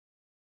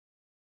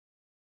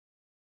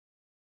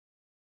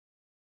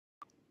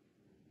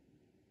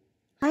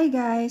Hi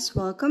guys,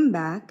 welcome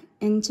back.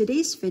 In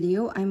today's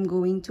video, I'm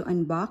going to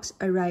unbox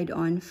a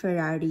ride-on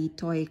Ferrari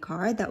toy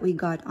car that we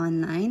got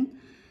online.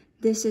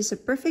 This is a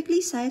perfectly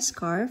sized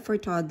car for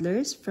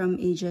toddlers from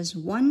ages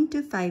 1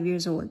 to 5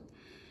 years old.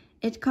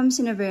 It comes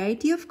in a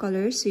variety of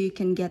colors, so you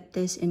can get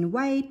this in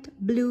white,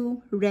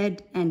 blue,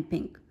 red, and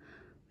pink.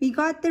 We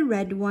got the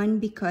red one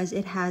because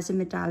it has a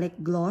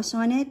metallic gloss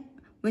on it,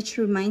 which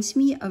reminds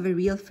me of a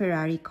real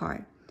Ferrari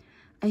car.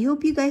 I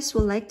hope you guys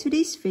will like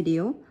today's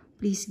video.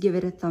 Please give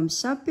it a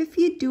thumbs up if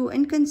you do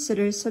and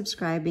consider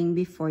subscribing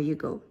before you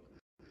go.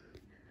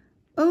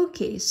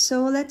 Okay,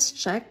 so let's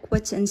check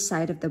what's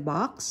inside of the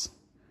box.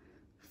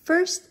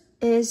 First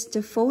is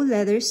the faux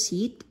leather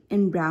seat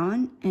in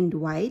brown and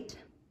white.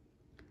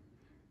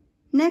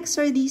 Next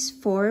are these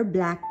 4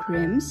 black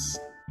rims.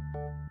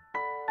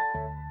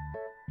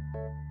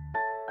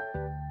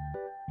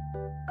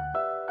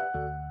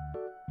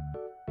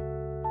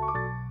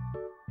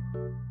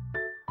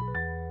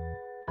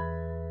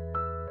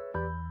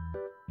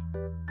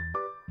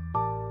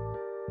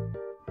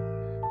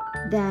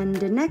 Then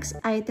the next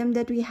item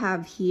that we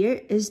have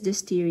here is the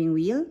steering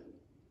wheel.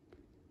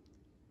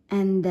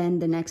 And then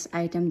the next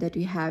item that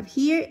we have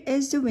here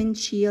is the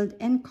windshield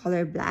in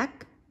color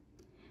black.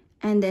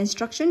 And the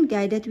instruction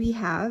guide that we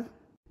have.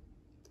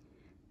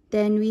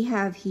 Then we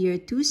have here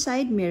 2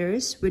 side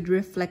mirrors with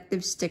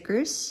reflective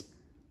stickers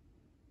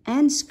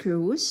and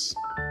screws.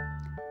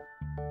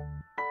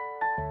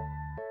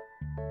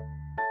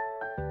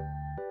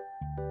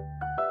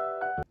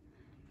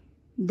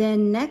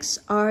 Then next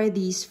are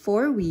these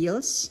 4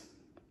 wheels.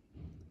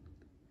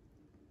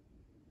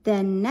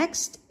 Then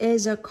next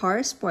is a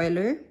car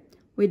spoiler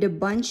with a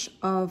bunch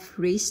of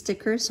race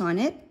stickers on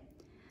it.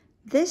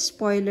 This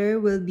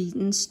spoiler will be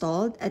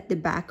installed at the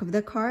back of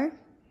the car.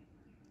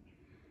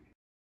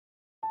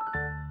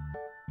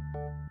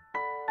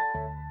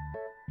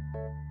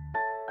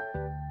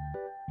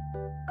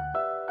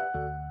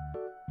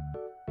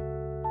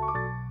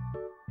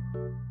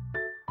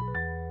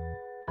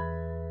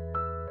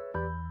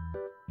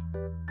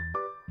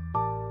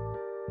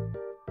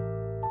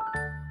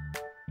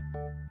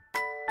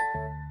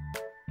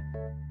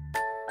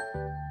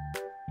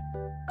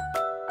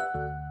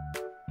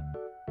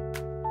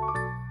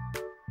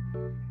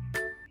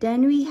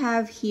 Then we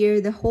have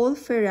here the whole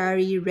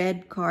Ferrari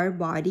red car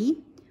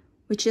body,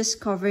 which is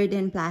covered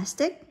in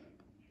plastic.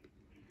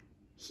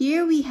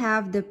 Here we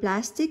have the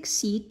plastic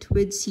seat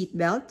with seat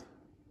belt,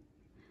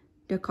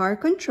 the car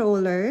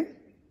controller.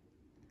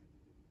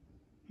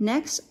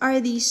 Next are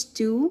these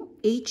 2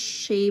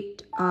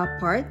 H-shaped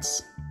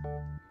parts.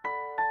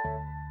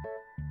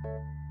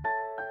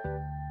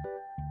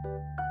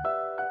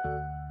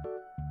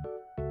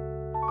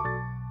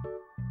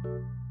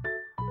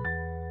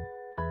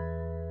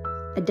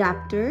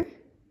 Adapter,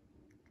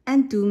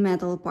 and 2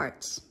 metal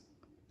parts.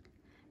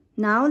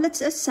 Now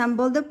let's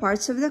assemble the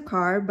parts of the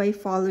car by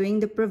following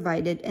the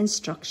provided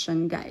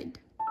instruction guide.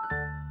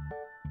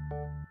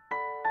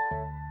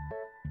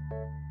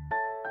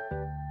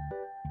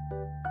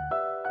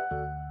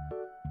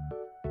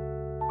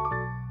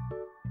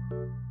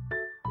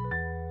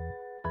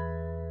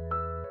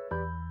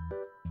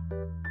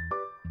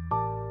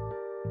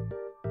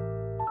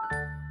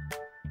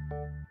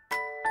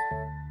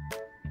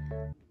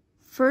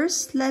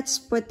 First, let's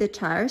put the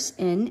tires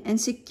in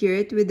and secure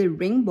it with a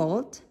ring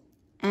bolt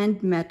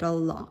and metal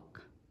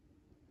lock.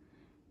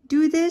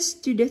 Do this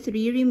to the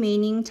 3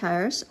 remaining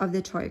tires of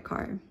the toy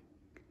car.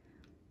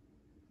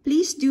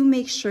 Please do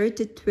make sure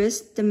to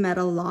twist the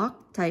metal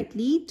lock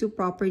tightly to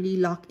properly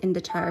lock in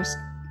the tires.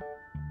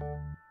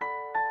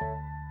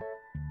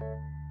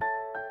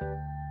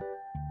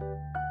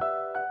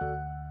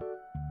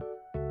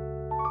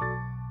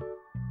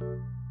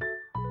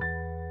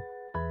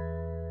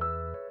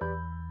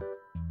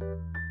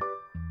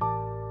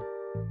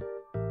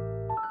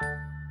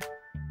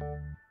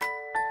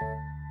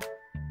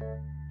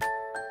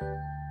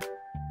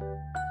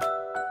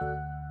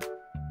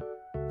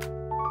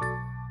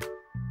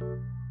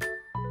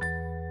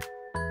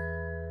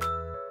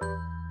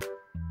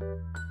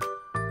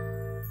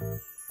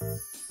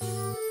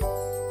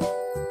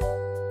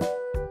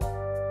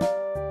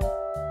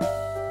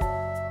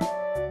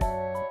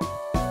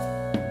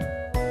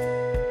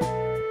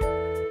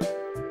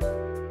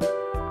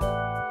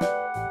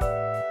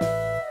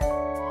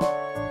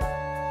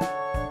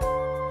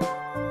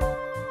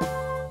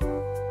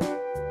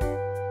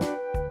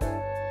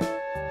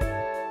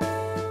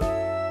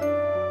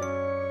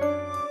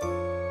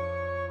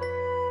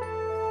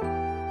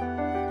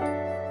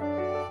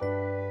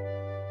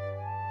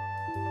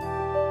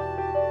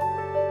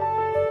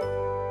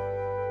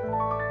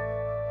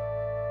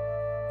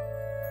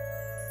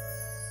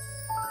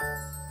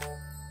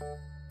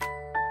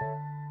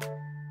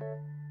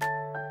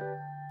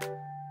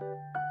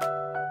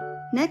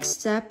 Next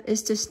step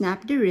is to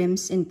snap the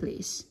rims in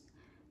place.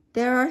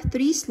 There are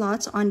 3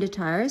 slots on the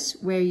tires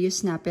where you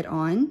snap it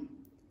on.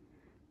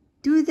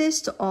 Do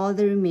this to all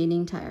the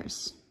remaining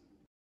tires.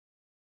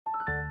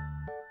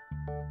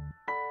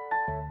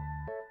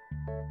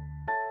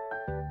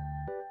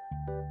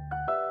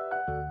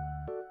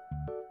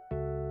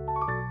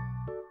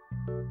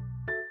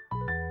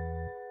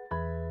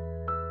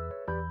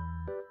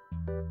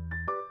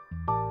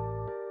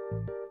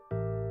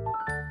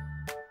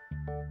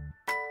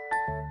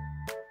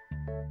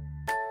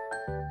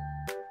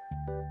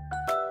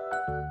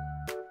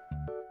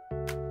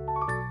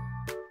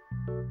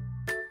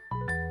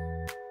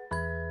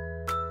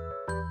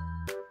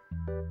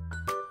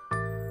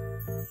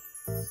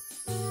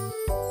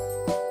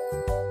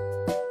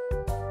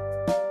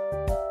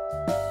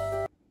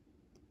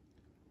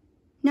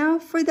 Now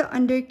for the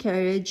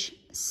undercarriage,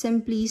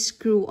 simply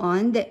screw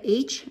on the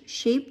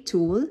H-shaped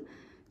tool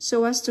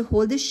so as to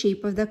hold the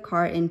shape of the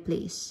car in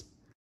place.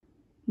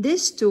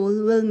 This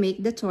tool will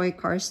make the toy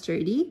car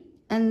sturdy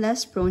and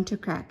less prone to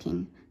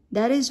cracking.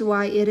 That is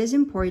why it is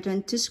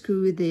important to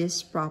screw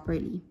this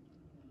properly.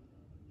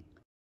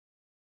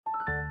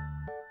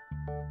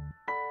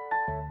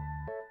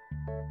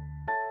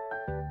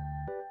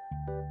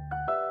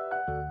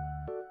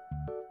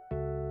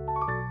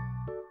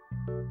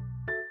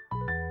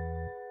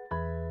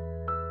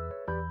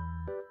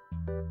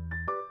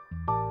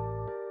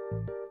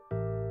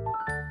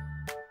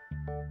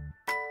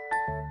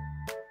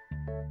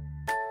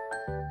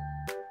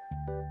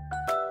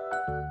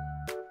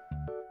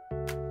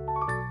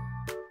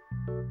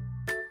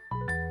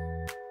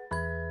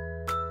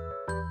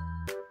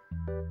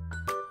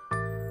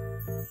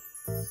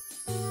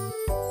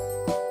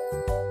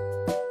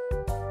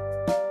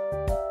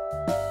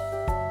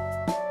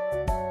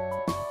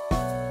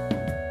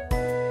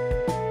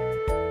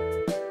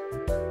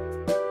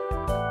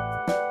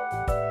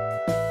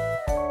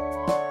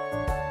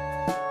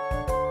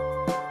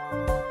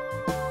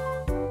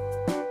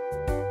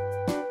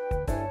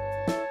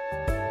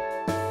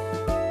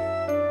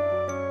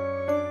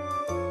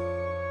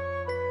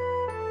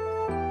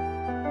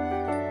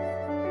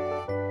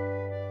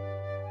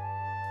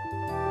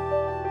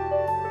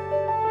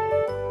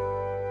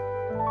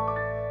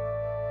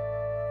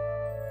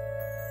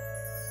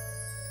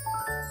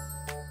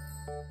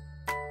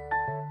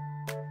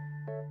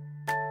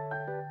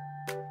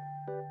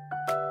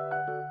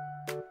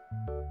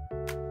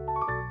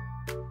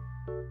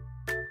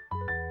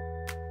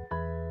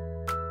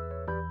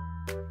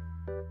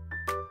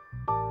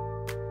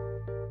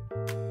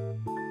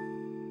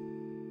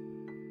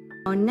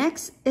 Now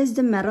next is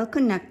the metal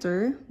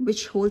connector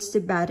which holds the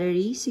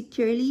battery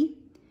securely.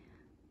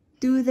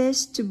 Do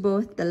this to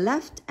both the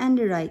left and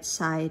the right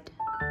side.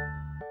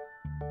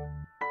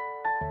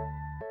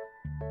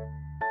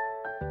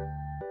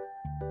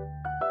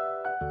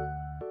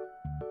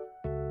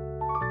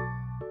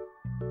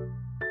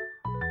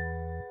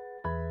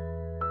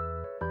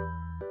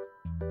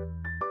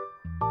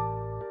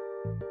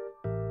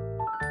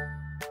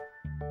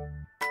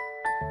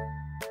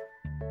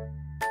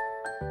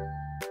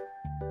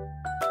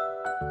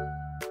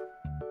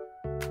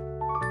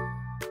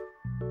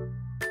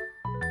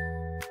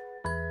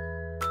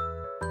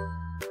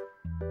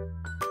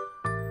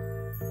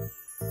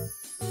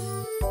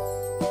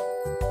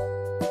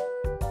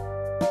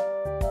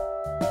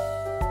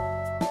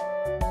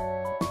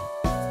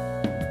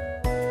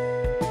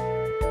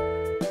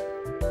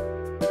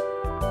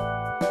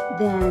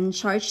 Then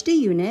charge the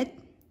unit.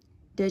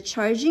 The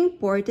charging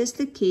port is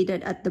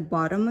located at the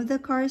bottom of the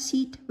car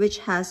seat, which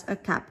has a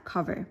cap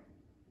cover.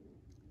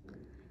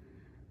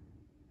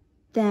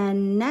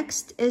 Then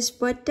next is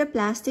put the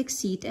plastic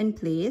seat in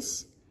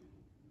place.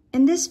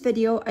 In this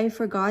video, I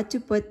forgot to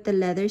put the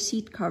leather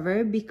seat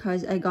cover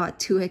because I got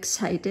too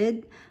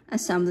excited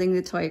assembling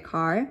the toy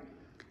car.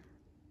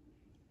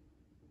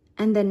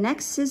 And then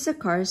next is the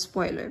car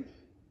spoiler.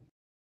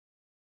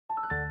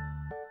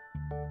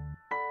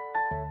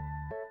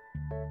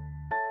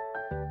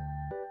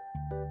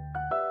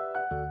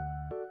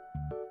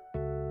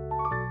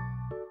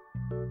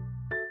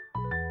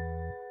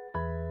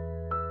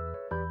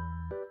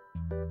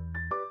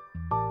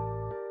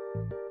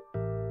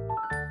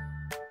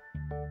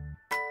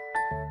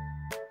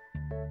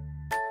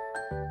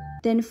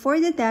 Then for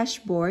the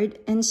dashboard,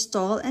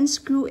 install and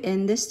screw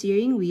in the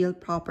steering wheel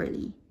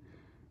properly.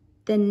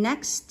 Then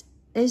next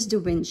is the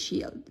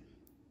windshield.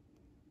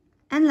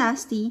 And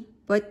lastly,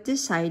 put the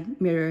side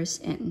mirrors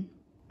in.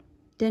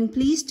 Then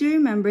please do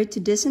remember to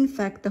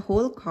disinfect the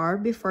whole car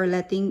before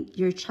letting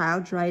your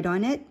child ride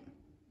on it.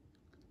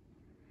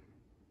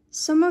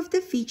 Some of the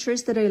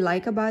features that I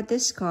like about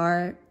this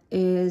car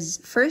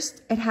is,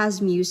 first, it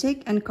has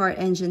music and car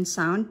engine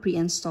sound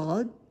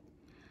pre-installed.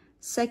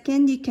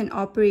 Second, you can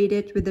operate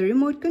it with the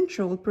remote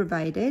control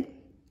provided.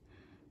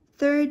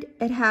 Third,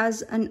 it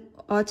has an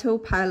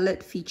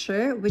autopilot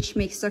feature which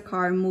makes the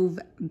car move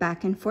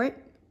back and forth.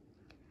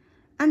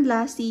 And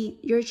lastly,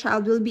 your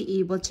child will be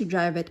able to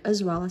drive it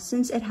as well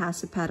since it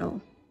has a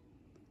pedal.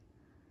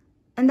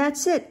 And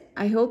that's it.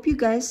 I hope you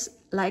guys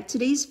liked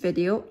today's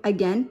video.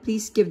 Again,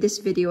 please give this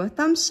video a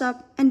thumbs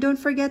up and don't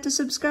forget to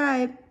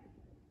subscribe.